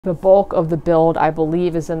The bulk of the build, I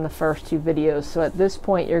believe, is in the first two videos. So at this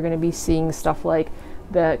point, you're going to be seeing stuff like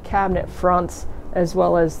the cabinet fronts, as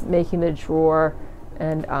well as making the drawer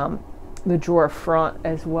and the drawer front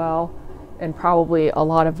as well, and probably a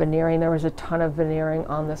lot of veneering. There was a ton of veneering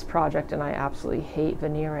on this project, and I absolutely hate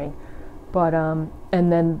veneering. But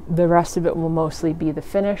and then the rest of it will mostly be the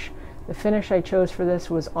finish. The finish I chose for this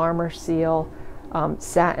was Armor Seal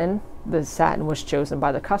satin. The satin was chosen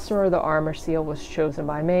by the customer, the Armor Seal was chosen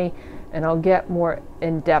by me, and I'll get more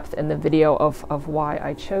in depth in the video of why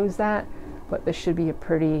I chose that. But this should be a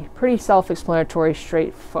pretty self-explanatory,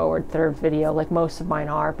 straightforward third video, like most of mine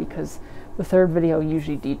are, because the third video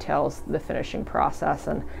usually details the finishing process,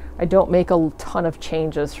 and I don't make a ton of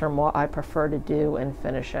changes from what I prefer to do in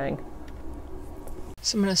finishing.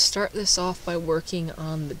 So I'm going to start this off by working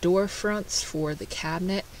on the door fronts for the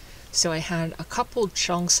cabinet. So I had a couple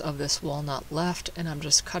chunks of this walnut left, and I'm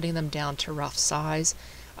just cutting them down to rough size.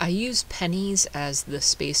 I use pennies as the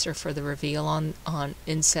spacer for the reveal on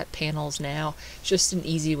inset panels now. Just an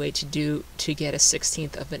easy way to get a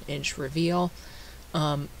 1/16 of an inch reveal.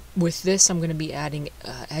 With this, I'm going to be adding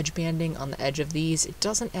edge banding on the edge of these. It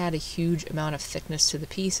doesn't add a huge amount of thickness to the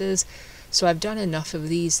pieces, so I've done enough of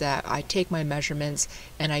these that I take my measurements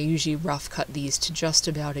and I usually rough cut these to just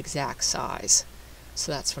about exact size.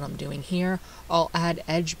 So that's what I'm doing here. I'll add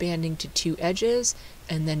edge banding to two edges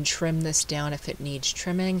and then trim this down if it needs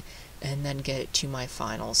trimming, and then get it to my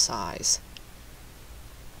final size.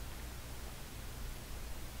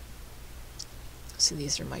 So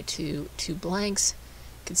these are my two blanks.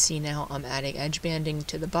 You can see now I'm adding edge banding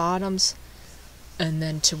to the bottoms and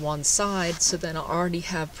then to one side, so then I'll already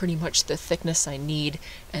have pretty much the thickness I need,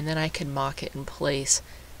 and then I can mock it in place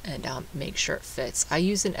and make sure it fits. I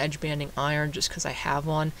use an edge banding iron just because I have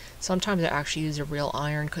one. Sometimes I actually use a real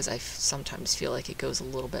iron because I sometimes feel like it goes a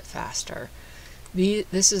little bit faster.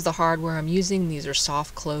 This is the hardware I'm using. These are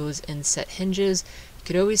soft close inset hinges. You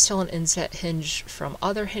could always tell an inset hinge from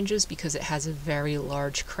other hinges because it has a very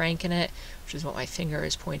large crank in it, which is what my finger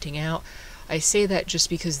is pointing out. I say that just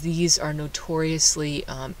because these are notoriously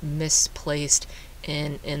misplaced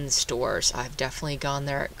in stores. I've definitely gone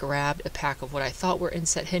there, grabbed a pack of what I thought were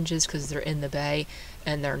inset hinges because they're in the bay,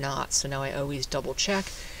 and they're not, so now I always double check.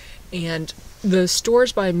 And the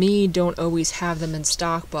stores by me don't always have them in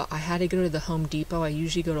stock, but I had to go to the Home Depot. I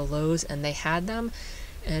usually go to Lowe's, and they had them,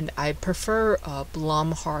 and I prefer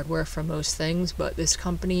Blum hardware for most things, but this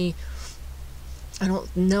company, I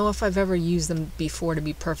don't know if I've ever used them before, to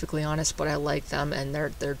be perfectly honest, but I like them, and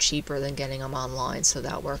they're cheaper than getting them online, so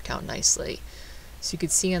that worked out nicely. So you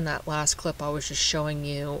could see in that last clip I was just showing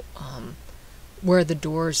you where the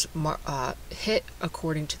doors hit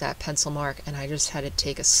according to that pencil mark, and I just had to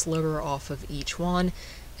take a sliver off of each one,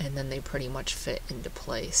 and then they pretty much fit into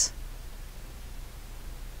place.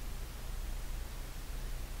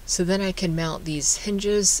 So then I can mount these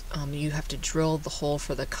hinges. You have to drill the hole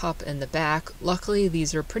for the cup in the back. Luckily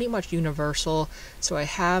these are pretty much universal, so I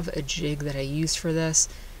have a jig that I use for this.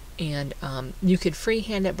 And you could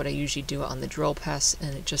freehand it, but I usually do it on the drill press,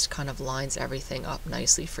 and it just kind of lines everything up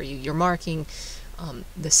nicely for you. You're marking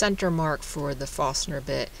the center mark for the fastener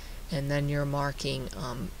bit, and then you're marking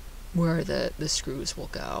where the screws will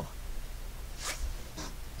go.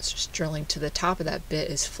 It's just drilling to the top of that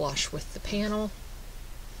bit is flush with the panel.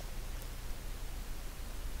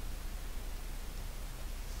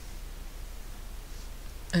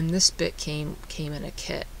 And this bit came in a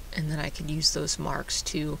kit, and then I could use those marks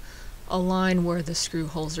to align where the screw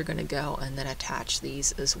holes are going to go, and then attach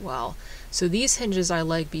these as well. So these hinges I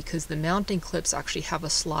like because the mounting clips actually have a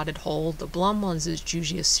slotted hole. The Blum ones is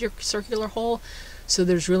usually a circular hole, so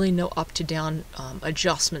there's really no up to down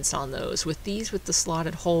adjustments on those. With these, with the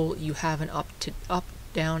slotted hole, you have an up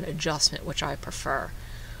down adjustment, which I prefer.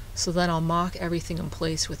 So then I'll mock everything in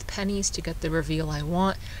place with pennies to get the reveal I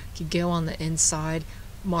want. You can go on the inside,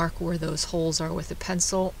 mark where those holes are with a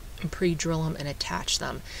pencil, and pre-drill them and attach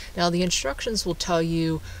them. Now the instructions will tell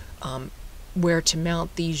you where to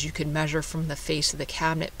mount these. You can measure from the face of the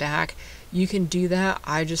cabinet back. You can do that.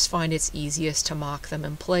 I just find it's easiest to mock them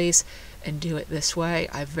in place and do it this way.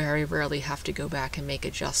 I very rarely have to go back and make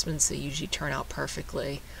adjustments. They usually turn out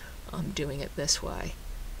perfectly doing it this way.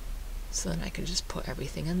 So then I can just put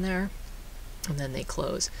everything in there, and then they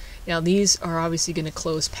close. Now these are obviously going to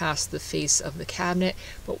close past the face of the cabinet,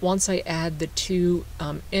 but once I add the two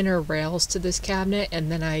inner rails to this cabinet,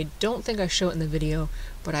 and then I don't think I show it in the video,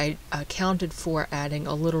 but I accounted for adding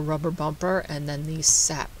a little rubber bumper, and then these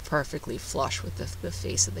sat perfectly flush with the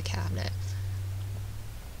face of the cabinet.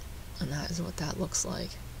 And that is what that looks like.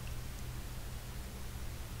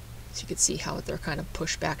 So you can see how they're kind of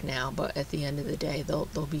pushed back now, but at the end of the day they'll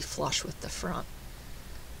be flush with the front.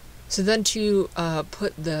 So then to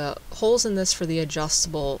put the holes in this for the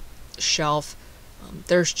adjustable shelf,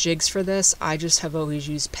 there's jigs for this. I just have always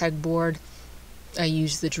used pegboard. I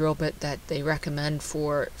use the drill bit that they recommend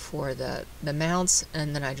for the mounts,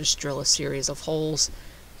 and then I just drill a series of holes,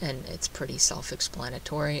 and it's pretty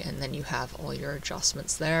self-explanatory, and then you have all your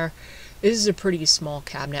adjustments there. This is a pretty small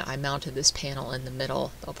cabinet. I mounted this panel in the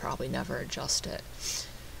middle. They'll probably never adjust it.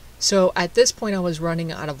 So at this point I was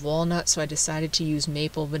running out of walnut, so I decided to use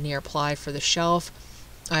maple veneer ply for the shelf.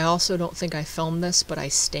 I also don't think I filmed this, but I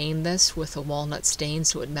stained this with a walnut stain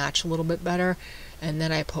so it would match a little bit better. And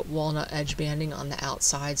then I put walnut edge banding on the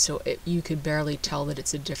outside so you could barely tell that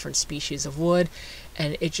it's a different species of wood,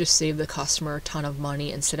 and it just saved the customer a ton of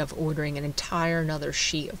money. Instead of ordering an entire another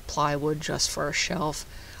sheet of plywood just for a shelf,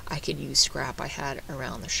 I could use scrap I had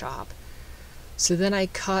around the shop. So then I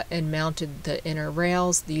cut and mounted the inner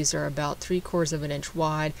rails. These are about 3/4 of an inch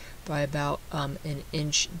wide by about an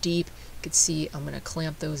inch deep. You can see I'm going to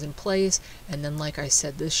clamp those in place, and then like I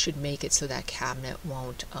said, this should make it so that cabinet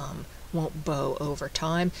won't bow over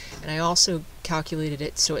time. And I also calculated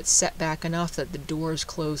it so it's set back enough that the doors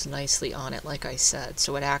close nicely on it, like I said,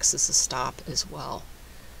 so it acts as a stop as well.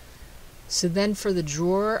 So then for the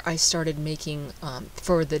drawer, I started making,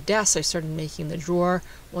 for the desk, I started making the drawer.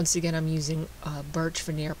 Once again, I'm using birch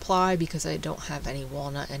veneer ply because I don't have any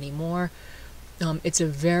walnut anymore. It's a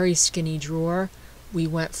very skinny drawer. We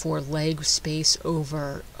went for leg space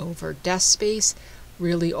over desk space.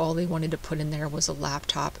 Really all they wanted to put in there was a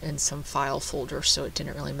laptop and some file folders, so it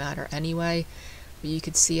didn't really matter anyway. But you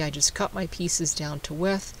could see I just cut my pieces down to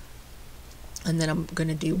width, and then I'm going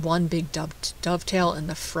to do one big dovetail in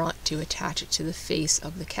the front to attach it to the face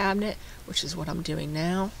of the cabinet, which is what I'm doing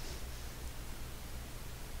now.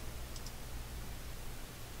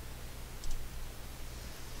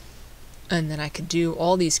 And then I could do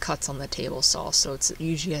all these cuts on the table saw, so it's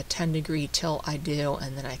usually a 10-degree tilt I do,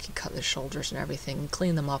 and then I can cut the shoulders and everything and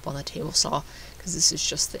clean them up on the table saw, because this is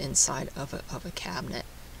just the inside of a cabinet.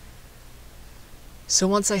 So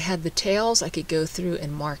once I had the tails, I could go through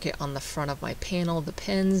and mark it on the front of my panel, the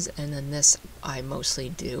pins, and then this I mostly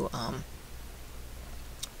do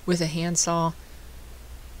with a handsaw.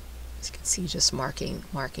 As you can see, just marking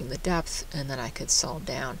the depth, and then I could saw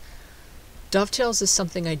down. Dovetails is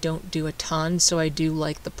something I don't do a ton, so I do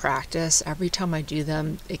like the practice. Every time I do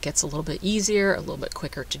them, it gets a little bit easier, a little bit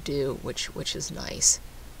quicker to do, which is nice.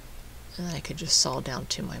 And then I could just saw down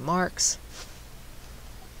to my marks.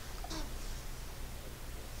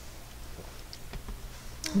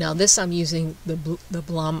 Now this I'm using the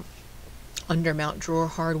Blum undermount drawer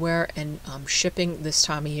hardware, and shipping this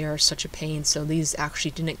time of year is such a pain, so these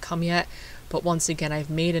actually didn't come yet. But once again, I've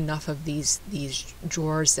made enough of these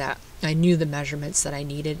drawers that I knew the measurements that I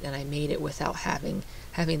needed, and I made it without having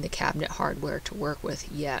the cabinet hardware to work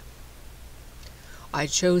with yet. I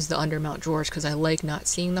chose the undermount drawers because I like not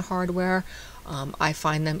seeing the hardware. I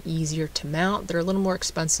find them easier to mount. They're a little more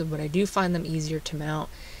expensive, but I do find them easier to mount.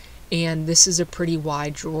 And this is a pretty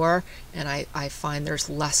wide drawer, and I find there's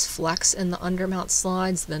less flex in the undermount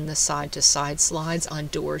slides than the side-to-side slides on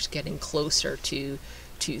doors getting closer to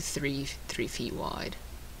 3 feet wide.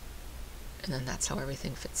 And then that's how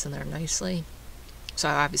everything fits in there nicely. So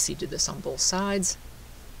I obviously did this on both sides.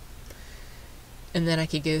 And then I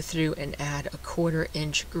could go through and add a 1/4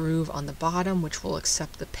 inch groove on the bottom, which will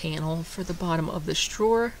accept the panel for the bottom of this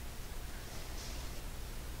drawer.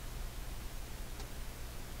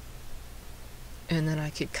 And then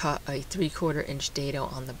I could cut a 3/4 inch dado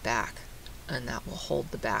on the back, and that will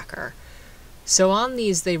hold the backer. So on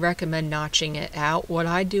these, they recommend notching it out. What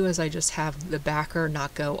I do is I just have the backer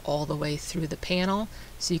not go all the way through the panel.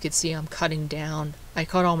 So you can see I'm cutting down. I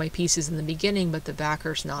cut all my pieces in the beginning, but the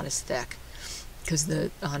backer's not as thick, because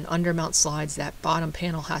on undermount slides, that bottom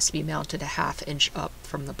panel has to be mounted a 1/2 inch up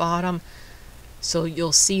from the bottom. So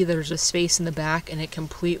you'll see there's a space in the back, and it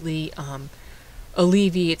completely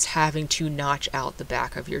alleviates having to notch out the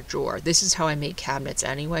back of your drawer. This is how I make cabinets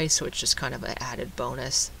anyway, so it's just kind of an added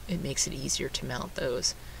bonus. It makes it easier to mount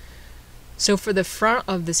those. So for the front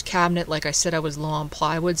of this cabinet, like I said, I was low on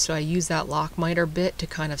plywood, so I used that lock miter bit to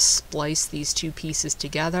kind of splice these two pieces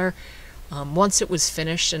together. Once it was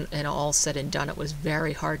finished and all said and done, it was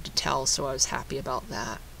very hard to tell, so I was happy about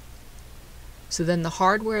that. So then the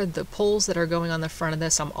hardware, the poles that are going on the front of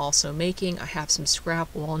this, I'm also making. I have some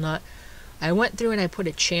scrap walnut. I went through and I put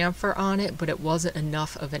a chamfer on it, but it wasn't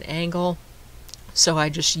enough of an angle, so I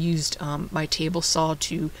just used my table saw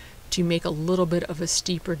to make a little bit of a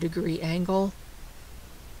steeper degree angle.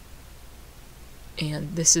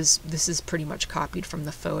 And this is pretty much copied from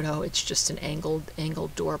the photo. It's just an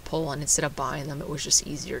angled door pull, and instead of buying them, it was just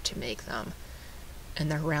easier to make them.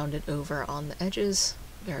 And they're rounded over on the edges.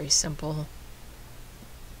 Very simple.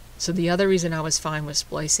 So the other reason I was fine with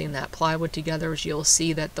splicing that plywood together is you'll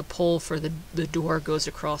see that the pull for the door goes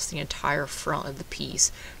across the entire front of the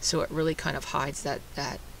piece, so it really kind of hides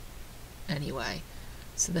that anyway.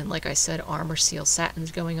 So then, like I said, armor seal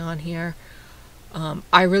satin's going on here.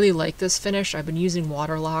 I really like this finish. I've been using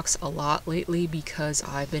water locks a lot lately because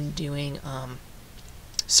I've been doing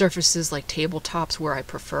surfaces like tabletops where I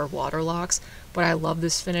prefer water locks, but I love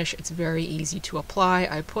this finish. It's very easy to apply.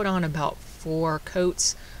 I put on about 4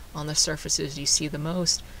 coats on the surfaces you see the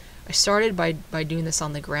most. I started by doing this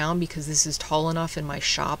on the ground because this is tall enough in my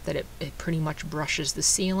shop that it pretty much brushes the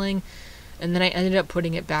ceiling, and then I ended up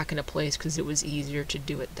putting it back into place because it was easier to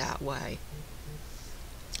do it that way.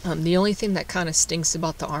 The only thing that kind of stinks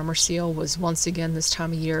about the armor seal was, once again, this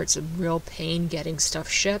time of year it's a real pain getting stuff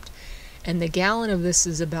shipped, and the gallon of this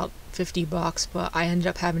is about $50, but I ended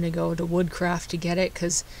up having to go to Woodcraft to get it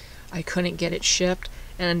because I couldn't get it shipped,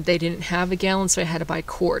 and they didn't have a gallon, so I had to buy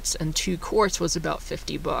quarts, and 2 quarts was about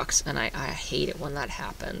 $50, and I hate it when that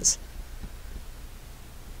happens.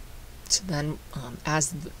 So then,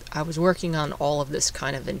 as I was working on all of this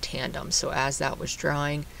kind of in tandem, so as that was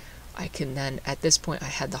drying, I can then, at this point, I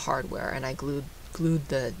had the hardware, and I glued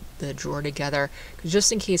the drawer together, because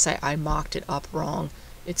just in case I mocked it up wrong,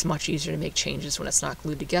 it's much easier to make changes when it's not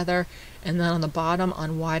glued together. And then on the bottom,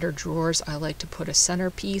 on wider drawers, I like to put a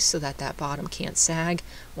centerpiece so that that bottom can't sag.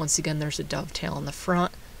 Once again, there's a dovetail in the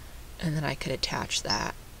front, and then I could attach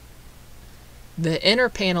that. The inner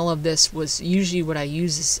panel of this was usually what I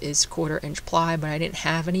use is 1/4-inch ply, but I didn't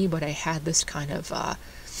have any, but I had this kind of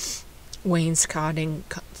wainscoting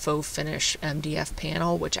faux finish MDF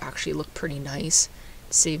panel, which actually looked pretty nice.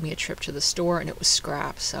 It saved me a trip to the store, and it was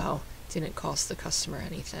scrap, so it didn't cost the customer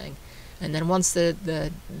anything. And then once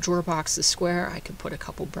the drawer box is square, I could put a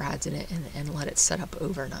couple brads in it and let it set up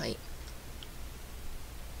overnight.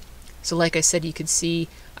 So like I said, you could see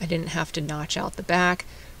I didn't have to notch out the back.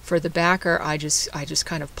 For the backer, I just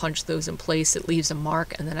kind of punch those in place. It leaves a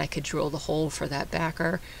mark, and then I could drill the hole for that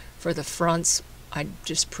backer. For the fronts, I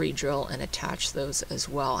just pre-drill and attach those as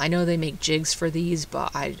well. I know they make jigs for these,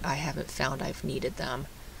 but I haven't found I've needed them.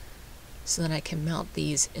 So then I can mount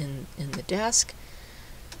these in the desk.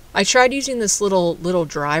 I tried using this little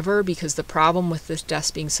driver because the problem with this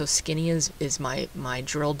desk being so skinny is my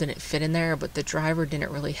drill didn't fit in there, but the driver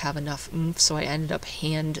didn't really have enough oomph, so I ended up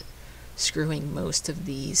hand screwing most of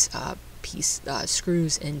these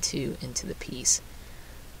screws into the piece.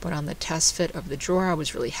 But on the test fit of the drawer, I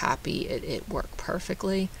was really happy. It worked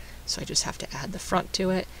perfectly, so I just have to add the front to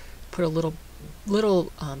it, put a little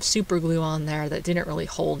super glue on there that didn't really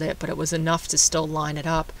hold it, but it was enough to still line it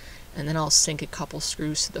up, and then I'll sink a couple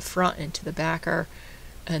screws to the front into the backer,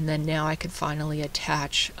 and then now I could finally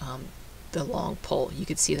attach the long pull. You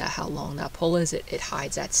can see that how long that pull is. It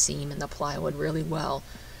hides that seam in the plywood really well.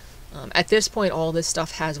 At this point, all this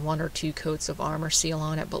stuff has 1 or 2 coats of armor seal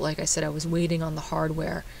on it, but like I said, I was waiting on the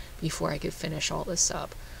hardware before I could finish all this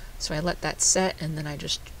up. So I let that set, and then I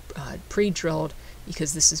just pre-drilled,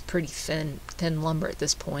 because this is pretty thin lumber at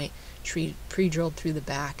this point, pre-drilled through the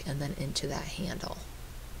back and then into that handle.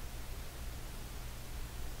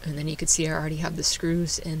 And then you can see I already have the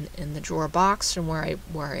screws in the drawer box from where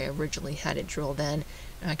I originally had it drilled in,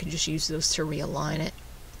 and I could just use those to realign it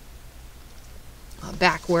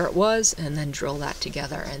back where it was, and then drill that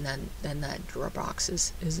together, and then that drawer box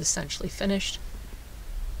is essentially finished.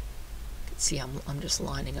 You can see I'm just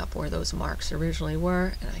lining up where those marks originally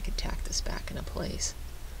were, and I could tack this back into place.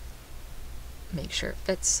 Make sure it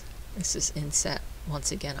fits. This is Inset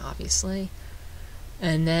once again, obviously.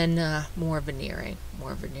 And then more veneering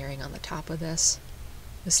on the top of this.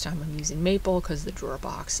 This time I'm using maple because the drawer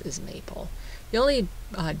box is maple. The only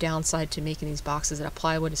downside to making these boxes out of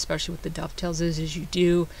plywood, especially with the dovetails, is you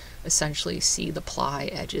do essentially see the ply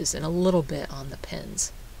edges and a little bit on the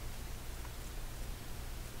pins.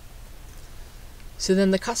 So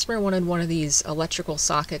then the customer wanted one of these electrical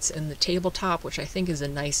sockets in the tabletop, which I think is a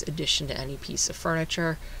nice addition to any piece of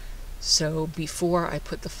furniture. So before I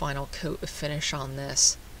put the final coat of finish on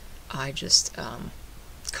this, I just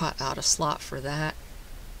cut out a slot for that.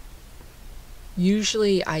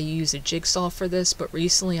 Usually I use a jigsaw for this, but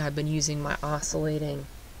recently I've been using my oscillating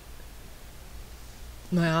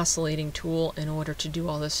tool in order to do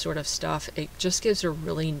all this sort of stuff. It just gives a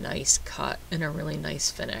really nice cut and a really nice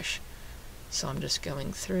finish. So I'm just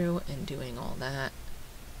going through and doing all that.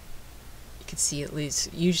 You can see at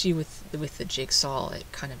least, usually with the jigsaw, it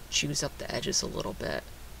kind of chews up the edges a little bit.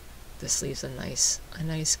 this leaves a nice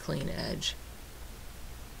clean edge.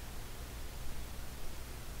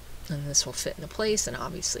 And this will fit into place and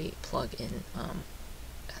obviously plug in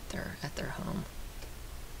at their home.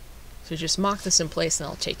 So just mock this in place and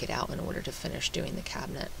I'll take it out in order to finish doing the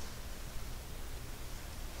cabinet.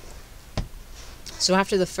 So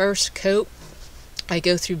after the first coat, I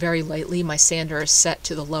go through very lightly. My sander is set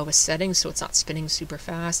to the lowest setting so it's not spinning super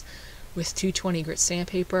fast with 220 grit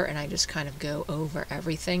sandpaper, and I just kind of go over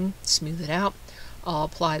everything, smooth it out. I'll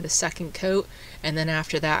apply the second coat, and then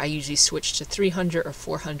after that I usually switch to 300 or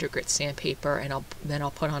 400 grit sandpaper, and then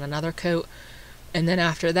I'll put on another coat. And then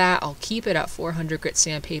after that I'll keep it at 400 grit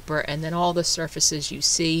sandpaper, and then all the surfaces you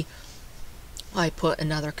see I put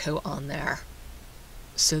another coat on there.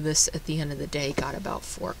 So this at the end of the day got about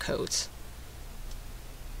 4 coats.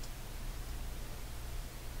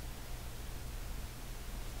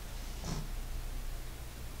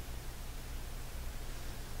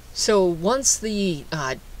 So once the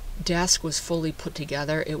desk was fully put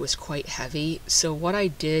together, it was quite heavy. So what I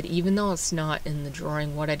did, even though it's not in the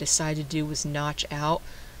drawing, what I decided to do was notch out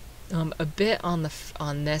a bit on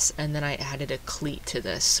this, and then I added a cleat to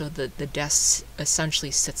this, so that the desk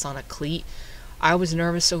essentially sits on a cleat. I was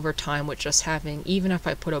nervous over time with just having, even if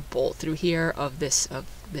I put a bolt through here of this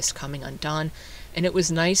coming undone. And it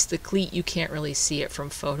was nice, the cleat, you can't really see it from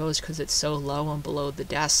photos because it's so low and below the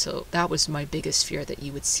desk, so that was my biggest fear, that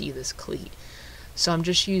you would see this cleat. So I'm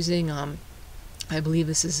just using, I believe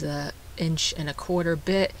this is a 1.25 inch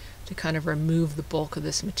bit to kind of remove the bulk of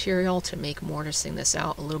this material to make mortising this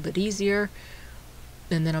out a little bit easier.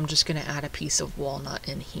 And then I'm just going to add a piece of walnut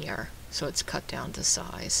in here so it's cut down to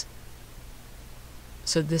size.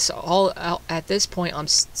 So this all out at this point, I'm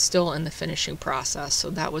still in the finishing process, so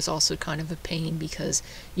that was also kind of a pain because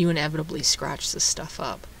you inevitably scratch this stuff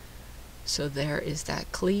up. So there is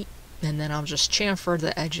that cleat, and then I'll just chamfer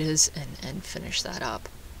the edges and finish that up.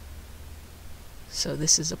 So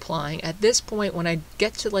this is applying. At this point, when I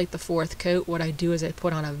get to like the 4th coat, what I do is I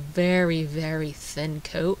put on a very, very thin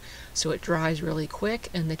coat so it dries really quick,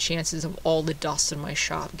 and the chances of all the dust in my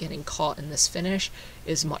shop getting caught in this finish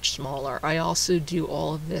is much smaller. I also do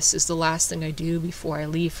all of this is the last thing I do before I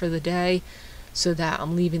leave for the day, so that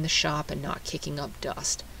I'm leaving the shop and not kicking up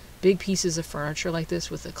dust. Big pieces of furniture like this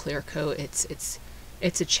with a clear coat,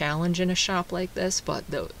 it's a challenge in a shop like this, but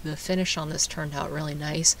the finish on this turned out really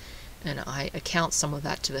nice. And I account some of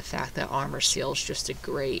that to the fact that Armor Seal is just a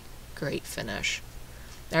great finish.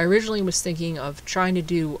 I originally was thinking of trying to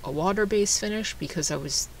do a water-based finish because I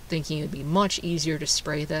was thinking it would be much easier to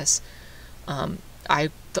spray this. I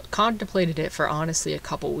contemplated it for honestly a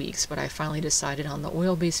couple weeks, but I finally decided on the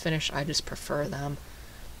oil-based finish. I just prefer them,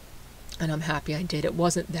 and I'm happy I did. It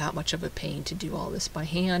wasn't that much of a pain to do all this by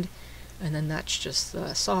hand. And then that's just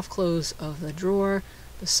the soft close of the drawer,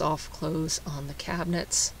 the soft close on the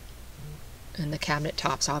cabinets. And the cabinet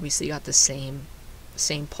tops obviously got the same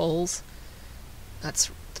poles.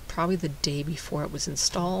 That's probably the day before it was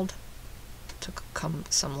installed. Took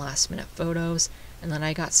some last minute photos, and then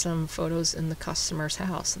I got some photos in the customer's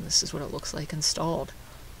house, and this is what it looks like installed.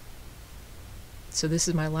 So this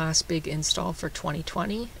is my last big install for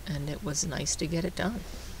 2020, and it was nice to get it done.